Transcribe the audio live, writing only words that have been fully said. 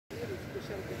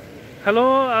Hello,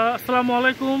 আসসালামু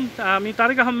আলাইকুম। আমি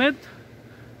তারেক আহমেদ,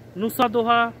 নুসা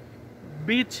দোহা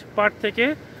বিচ পার্ট থেকে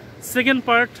সেকেন্ড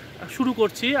পার্ট শুরু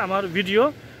করছি আমার ভিডিও।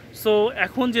 সো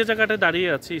এখন যে জায়গাটা দাঁড়িয়ে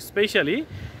আছি স্পেশালি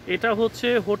এটা হচ্ছে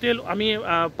হোটেল, আমি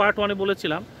পার্ট ওয়ানে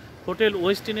বলেছিলাম হোটেল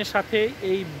ওয়েস্টিনের সাথে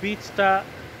এই বিচটা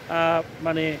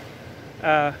মানে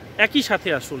একই সাথে,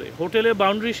 আসলে হোটেলের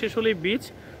বাউন্ডারি শেষ হলেই বিচ।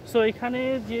 সো এখানে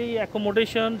যেই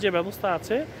অ্যাকোমোডেশন যে ব্যবস্থা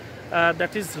আছে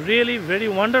that is really very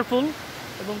wonderful.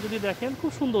 এবং যদি দেখেন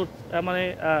খুব সুন্দর, মানে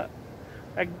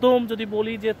একদম যদি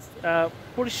বলি যে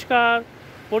পরিষ্কার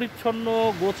পরিচ্ছন্ন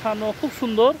গোছানো, খুব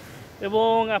সুন্দর।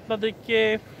 এবং আপনাদেরকে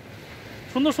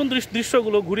সুন্দর সুন্দর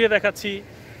দৃশ্যগুলো ঘুরিয়ে দেখাচ্ছি,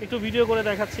 একটু ভিডিও করে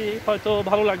দেখাচ্ছি, হয়তো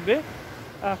ভালো লাগবে।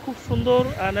 খুব সুন্দর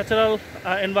ন্যাচারাল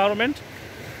এনভায়রনমেন্ট।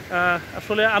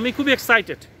 আসলে আমি খুবই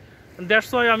এক্সাইটেড,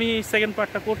 দ্যাটস ওয়াই আমি সেকেন্ড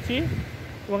পার্টটা করছি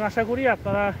এবং আশা করি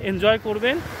আপনারা এনজয়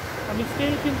করবেন। আমি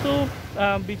স্টিল কিন্তু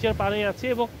বিচের পাড়ে আছি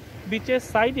এবং বিচের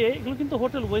সাইডে এগুলো কিন্তু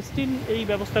হোটেল ওয়েস্টিন এই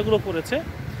ব্যবস্থাগুলো করেছে।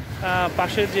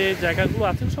 পাশে যে জায়গাগুলো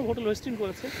আছে সব হোটেল ওয়েস্টিন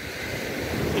করেছে।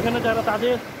 এখানে যারা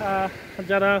তাদের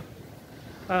যারা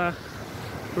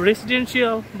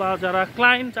রেসিডেন্সিয়াল বা যারা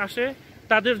ক্লায়েন্ট আসে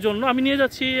তাদের জন্য আমি নিয়ে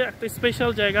যাচ্ছি একটা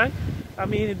স্পেশাল জায়গায়।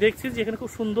 আমি দেখছি যে এখানে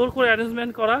খুব সুন্দর করে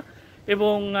অ্যারেঞ্জমেন্ট করা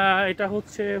এবং এটা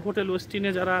হচ্ছে হোটেল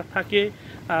ওয়েস্টিনে যারা থাকে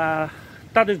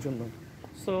তাদের জন্য।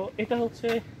 সো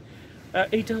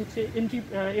এইটা হচ্ছে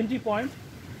এন্ট্রি পয়েন্ট।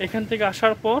 এখান থেকে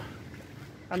আসার পর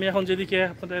আমি এখন যেদিকে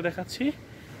আপনাদের দেখাচ্ছি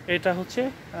এটা হচ্ছে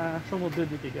সমুদ্রের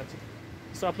দিকে গেছে।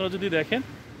 সো আপনারা যদি দেখেন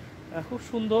খুব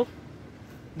সুন্দর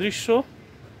দৃশ্য।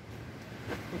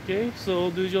 ওকে, সো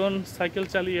দুইজন সাইকেল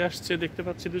চালিয়ে আসছে, দেখতে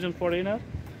পাচ্ছি দুজন ফরেনার।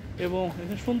 এবং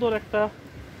এখানে সুন্দর একটা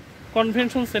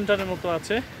কনভেনশন সেন্টারের মতো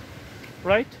আছে,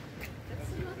 right?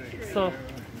 So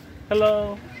hello,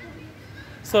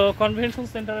 so convention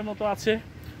সেন্টারের মতো আছে,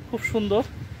 খুব সুন্দর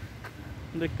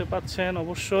দেখতে পাচ্ছেন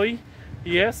অবশ্যই।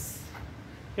 ইয়েস,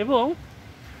 এবং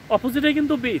অপোজিটে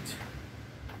কিন্তু বিচ।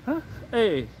 হ্যাঁ,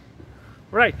 এই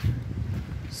রাইট।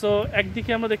 সো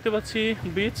একদিকে আমরা দেখতে পাচ্ছি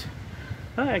বিচ,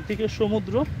 হ্যাঁ, একদিকে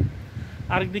সমুদ্র,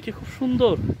 আরেকদিকে খুব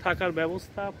সুন্দর থাকার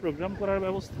ব্যবস্থা, প্রোগ্রাম করার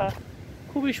ব্যবস্থা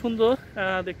খুবই সুন্দর।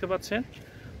 দেখতে পাচ্ছেন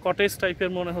কটেজ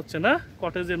টাইপের মনে হচ্ছে না,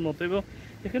 কটেজের মতো। এবং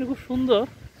এখানে খুব সুন্দর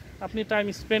আপনি টাইম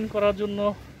স্পেন্ড করার জন্য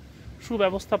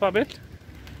সুব্যবস্থা পাবেন।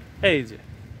 এই যে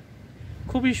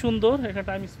খুবই সুন্দর, এখানে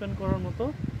টাইম স্পেন্ড করার মতো,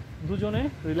 দুজনে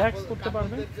রিল্যাক্স করতে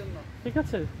পারবে। ঠিক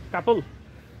আছে, কাপল,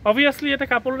 অবভিয়াসলি এটা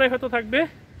কাপলরাই হয়তো থাকবে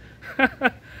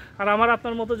আর আমার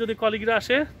আপনার মতো যদি কলিগরা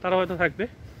আসে তারা হয়তো থাকবে।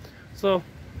 সো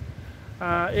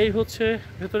এই হচ্ছে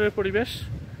ভেতরের পরিবেশ,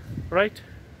 রাইট?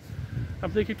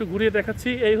 আপনাকে একটু ঘুরিয়ে দেখাচ্ছি।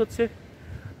 এই হচ্ছে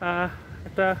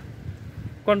একটা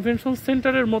কনভেনশন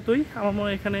সেন্টারের মতোই আমার মনে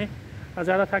হয়। এখানে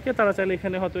যারা থাকে তারা চাইলে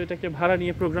এখানে হয়তো এটাকে ভাড়া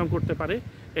নিয়ে প্রোগ্রাম করতে পারে।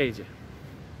 এই যে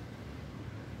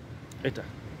এটা,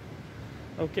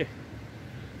 ওকে।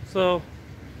 সো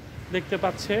দেখতে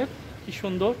পাচ্ছে কি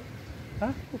সুন্দর,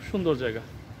 হ্যাঁ, খুব সুন্দর জায়গা,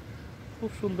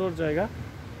 খুব সুন্দর জায়গা।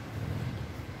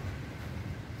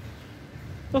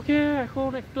 ওকে, এখন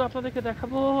একটু আপনাদেরকে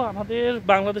দেখাবো আমাদের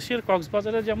বাংলাদেশের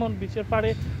কক্সবাজারে যেমন বিচের পাড়ে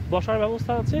বসার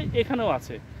ব্যবস্থা আছে, এখানেও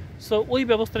আছে। সো ওই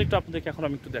ব্যবস্থাটা একটু আপনাদেরকে এখন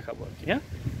আমি একটু দেখাবো আর কি। হ্যাঁ,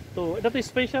 তো এটা তো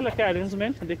স্পেশাল একটা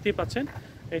অ্যারেঞ্জমেন্ট, দেখতেই পাচ্ছেন।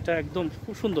 এটা একদম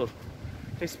খুব সুন্দর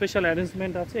স্পেশাল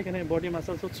অ্যারেঞ্জমেন্ট আছে। এখানে বডি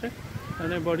ম্যাসাজ হচ্ছে,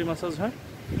 এখানে বডি ম্যাসাজ হয়।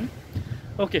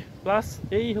 ওকে, প্লাস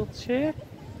এই হচ্ছে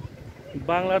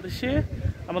বাংলাদেশে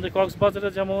আমাদের কক্সবাজারে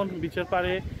যেমন বিচের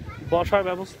পাড়ে বসার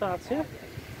ব্যবস্থা আছে,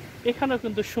 এখানেও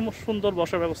কিন্তু সুন্দর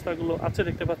বসার ব্যবস্থাগুলো আছে,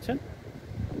 দেখতে পাচ্ছেন।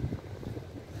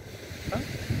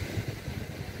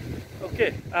 ওকে,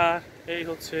 আর এই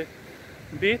হচ্ছে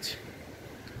বিচ,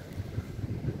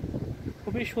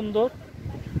 খুবই সুন্দর,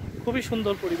 খুবই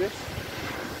সুন্দর পরিবেশ,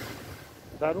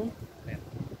 দারুণ।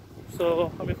 সো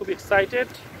আমি খুব এক্সাইটেড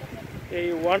এই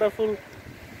ওয়ান্ডারফুল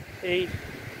এই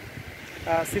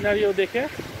সিনারিও দেখে।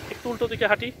 একটু উল্টো দিকে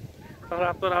হাঁটি, তাহলে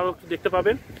আপনারা আরও একটু দেখতে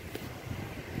পাবেন।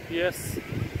 ইয়েস,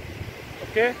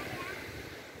 ওকে,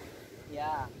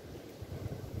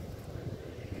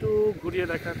 একটু ঘুরিয়ে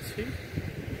দেখাচ্ছি।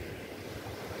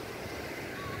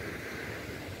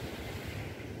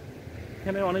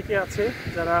 এখানে অনেকে আছে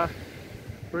যারা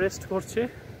রেস্ট করছে,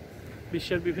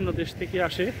 বিশ্বের বিভিন্ন দেশ থেকে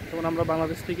আসে। যেমন আমরা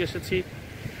বাংলাদেশ থেকে এসেছি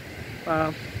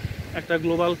একটা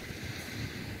গ্লোবাল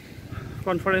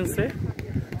কনফারেন্সে।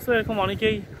 সো এরকম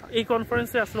অনেকেই এই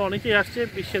কনফারেন্সে আসলে অনেকেই আসছে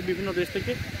বিশ্বের বিভিন্ন দেশ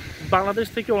থেকে। বাংলাদেশ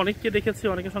থেকে অনেককে দেখেছি,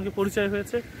 অনেকের সঙ্গে পরিচয়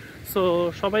হয়েছে। সো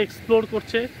সবাই এক্সপ্লোর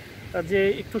করছে যে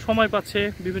একটু সময় পাচ্ছে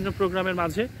বিভিন্ন প্রোগ্রামের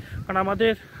মাঝে, কারণ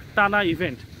আমাদের টানা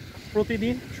ইভেন্ট,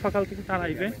 প্রতিদিন সকাল থেকে টানা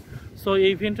ইভেন্ট। সো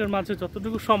এই ইভেন্টের মাঝে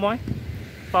যতটুকু সময়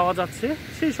পাওয়া যাচ্ছে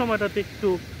সেই সময়টাতে একটু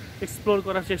এক্সপ্লোর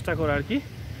করার চেষ্টা করা আর কি।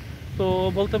 তো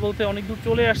বলতে বলতে অনেক দূর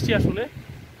চলে আসছি আসলে।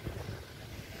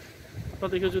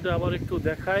 আপনাদেরকে যদি আবার একটু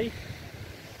দেখাই,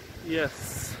 ইয়েস,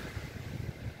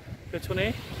 পেছনে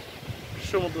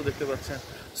সমুদ্র দেখতে পাচ্ছেন।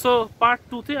 সো পার্ট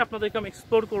 2-তে আপনাদেরকে আমি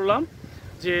এক্সপ্লোর করলাম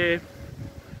যে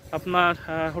আপনার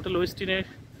হোটেল ওয়েস্টিনের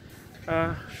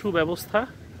সুব্যবস্থা।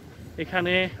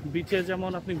 এখানে বিচে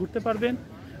যেমন আপনি ঘুরতে পারবেন,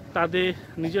 তাদের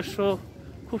নিজস্ব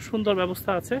খুব সুন্দর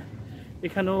ব্যবস্থা আছে।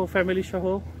 এখানেও ফ্যামিলি সহ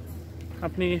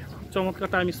আপনি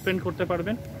চমৎকার টাইম স্পেন্ড করতে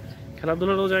পারবেন।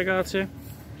 খেলাধুলারও জায়গা আছে,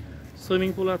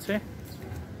 সুইমিং পুল আছে।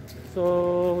 So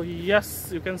yes,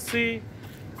 you can see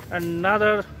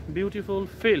another beautiful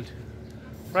field,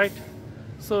 right?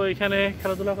 So এখানে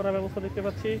খেলাধুলা করার ব্যবস্থা দেখতে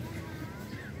পাচ্ছি,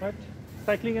 রাইট?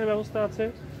 সাইক্লিংয়ের ব্যবস্থা আছে,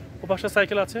 ওপাশে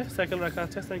সাইকেল আছে, সাইকেল রাখা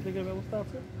আছে, সাইক্লিংয়ের ব্যবস্থা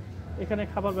আছে। এখানে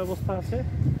খাবার ব্যবস্থা আছে।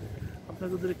 আপনার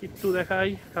যদি একটু দেখাই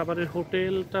খাবারের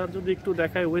হোটেলটা, যদি একটু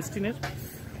দেখাই ওয়েস্টিনের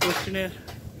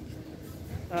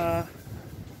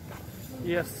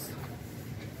ইয়েস,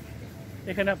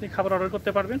 এখানে আপনি খাবার অর্ডার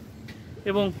করতে পারবেন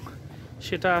এবং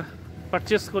সেটা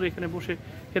পারচেস করে এখানে বসে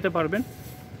খেতে পারবেন।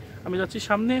 আমি যাচ্ছি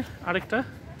সামনে আরেকটা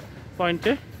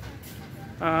পয়েন্টে,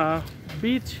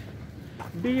 বিচ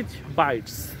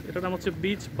বাইটস, এটার নাম হচ্ছে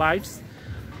বিচ বাইটস,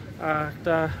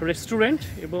 একটা রেস্টুরেন্ট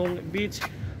এবং বিচ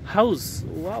হাউস।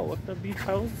 ওয়াও, একটা বিচ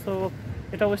হাউস। তো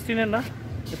এটা ওয়েস্টিনের না,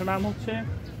 এটার নাম হচ্ছে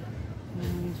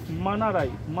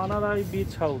মানারাই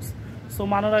বিচ হাউস। সো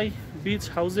মানারাই বিচ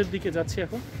হাউসের দিকে যাচ্ছি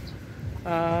এখন।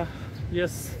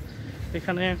 ইয়েস,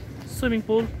 এখানে সুইমিং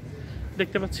পুল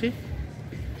দেখতে পাচ্ছি,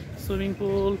 সুইমিং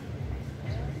পুল।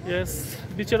 ইয়েস,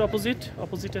 বিচের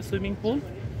অপোজিটে swimming pool,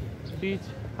 beach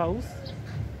house.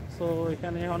 So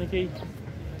এখানে অনেকেই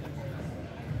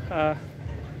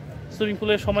সুইমিং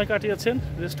পুলে সময় কাটিয়েছেন,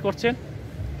 রেস্ট করছেন।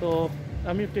 তো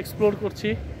আমি একটু এক্সপ্লোর করছি,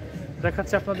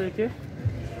 দেখাচ্ছি আপনাদেরকে।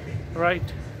 Right,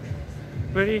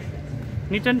 very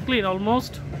neat and clean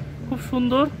almost, খুব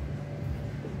সুন্দর।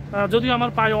 যদিও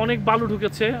আমার পায়ে অনেক বালু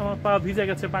ঢুকেছে, আমার পা ভিজে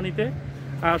গেছে পানিতে,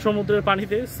 সমুদ্রের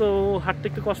পানিতে। সো হাঁটতে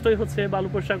একটু কষ্টই হচ্ছে, বালু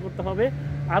পরিষ্কার করতে হবে।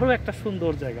 আরও একটা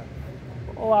সুন্দর জায়গা,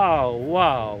 ওয়াও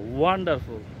ওয়াও,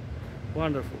 ওয়ান্ডারফুল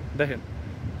ওয়ান্ডারফুল। দেখেন,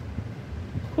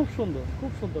 খুব সুন্দর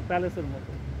প্যালেসের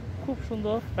মতো, খুব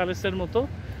সুন্দর প্যালেসের মতো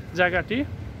জায়গাটি।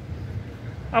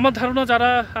 আমার ধারণা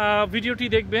যারা ভিডিওটি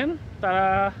দেখবেন তারা,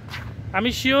 আমি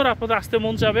শিওর আপনাদের আসতে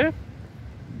মন যাবে।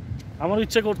 আমার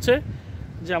ইচ্ছে করছে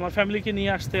যে আমার ফ্যামিলিকে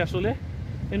নিয়ে আসতে। আসলে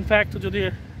ইনফ্যাক্ট যদি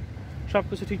সব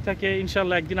কিছু ঠিক থাকে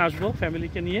ইনশাল্লাহ একদিন আসবো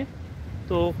ফ্যামিলিকে নিয়ে।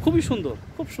 তো খুবই সুন্দর,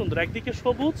 একদিকে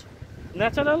সবুজ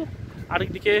ন্যাচারাল,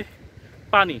 আরেকদিকে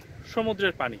পানি,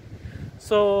 সমুদ্রের পানি।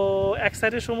 সো এক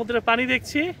সাইডে সমুদ্রের পানি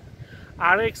দেখছি,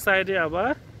 আরেক সাইডে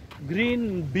আবার গ্রিন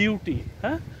বিউটি।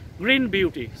 হ্যাঁ, green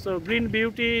beauty. So green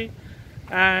beauty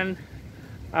and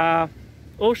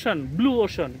ocean, blue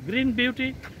ocean, green beauty.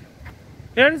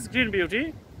 Here is green beauty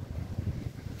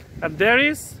and there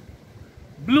is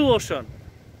blue ocean,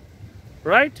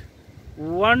 right?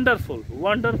 Wonderful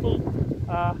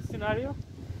scenario.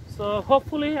 So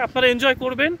hopefully আপনারা এনজয়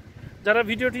করবেন যারা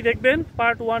ভিডিওটি দেখবেন।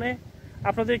 পার্ট 1-এ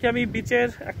আপনাদেরকে আমি বিচের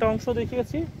একটা অংশ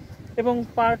দেখিয়েছি এবং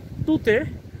পার্ট 2-তে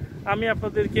আমি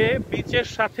আপনাদেরকে বিচের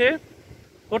সাথে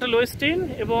হোটেল ওয়েস্টিন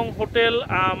এবং হোটেল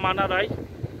মানারাই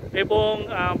এবং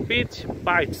বিচ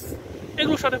বাইটস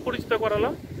এগুলোর সাথে পরিচিত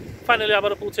করালাম। ফাইনালি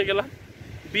আবার পৌঁছে গেলাম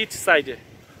বিচ সাইডে।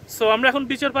 সো আমরা এখন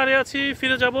বিচের পাড়ে আছি,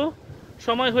 ফিরে যাব।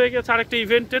 সময় হয়ে গেছে আরেকটা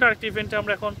ইভেন্টে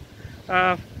আমরা এখন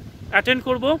অ্যাটেন্ড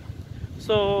করব।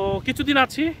 সো কিছুদিন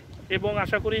আছি এবং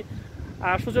আশা করি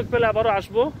সুযোগ পেলে আবারও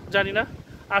আসবো, জানি না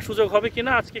আর সুযোগ হবে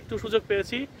কিনা। আজকে একটু সুযোগ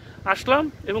পেয়েছি, আসলাম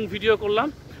এবং ভিডিও করলাম,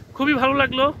 খুবই ভালো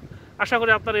লাগলো। আশা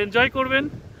করি আপনারা এনজয় করবেন,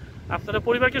 আপনারা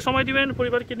পরিবারকে সময় দিবেন,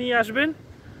 পরিবারকে নিয়ে আসবেন।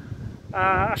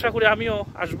 আশা করি আমিও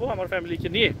আসবো আমার ফ্যামিলিকে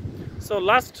নিয়ে। সো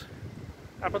লাস্ট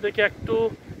আপনাদেরকে একটু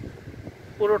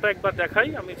পুরোটা একবার দেখাই,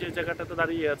 আমি যে জায়গাটাতে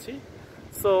দাঁড়িয়ে আছি।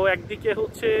 সো একদিকে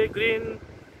হচ্ছে গ্রিন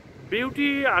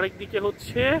বিউটি, আরেকদিকে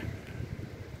হচ্ছে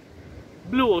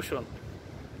ব্লু ওশন।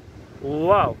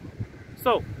 ওয়াও।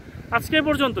 সো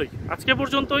আজকে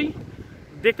পর্যন্তই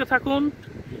দেখতে থাকুন।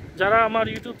 যারা আমার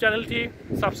ইউটিউব চ্যানেলটি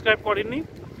সাবস্ক্রাইব করেননি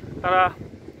তারা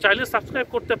চাইলে সাবস্ক্রাইব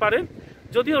করতে পারেন।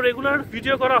 যদিও রেগুলার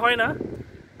ভিডিও করা হয় না,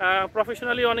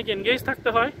 প্রফেশনালি অনেক এনগেজ থাকতে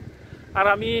হয়, আর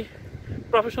আমি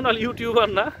প্রফেশনাল ইউটিউবার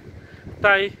না,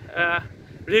 তাই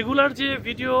রেগুলার যে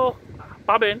ভিডিও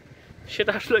পাবেন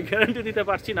সেটা আসলে গ্যারান্টি দিতে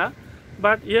পারছি না।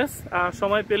 বাট ইয়েস,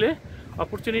 সময় পেলে,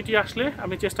 অপরচুনিটি আসলে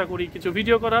আমি চেষ্টা করি কিছু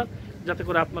ভিডিও করার, যাতে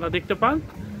করে আপনারা দেখতে পান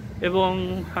এবং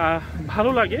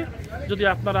ভালো লাগে। যদি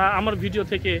আপনারা আমার ভিডিও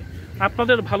থেকে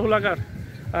আপনাদের ভালো লাগার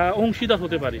অংশীদার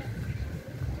হতে পারি।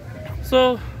 সো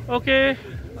ওকে,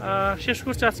 শেষ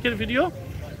করছি আজকের ভিডিও।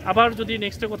 আবার যদি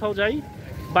নেক্সটে কোথাও যাই,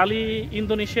 বালি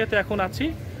ইন্দোনেশিয়াতে এখন আছি।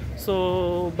 সো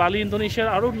বালি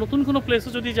ইন্দোনেশিয়ার আরও নতুন কোনো প্লেসে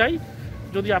যদি যাই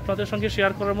যদি আপনাদের সঙ্গে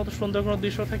শেয়ার করার মতো সুন্দর কোনো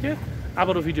দৃশ্য থাকে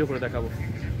আবারও ভিডিও করে দেখাবো।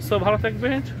 সো ভালো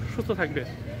থাকবেন, সুস্থ থাকবেন,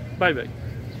 বাই বাই।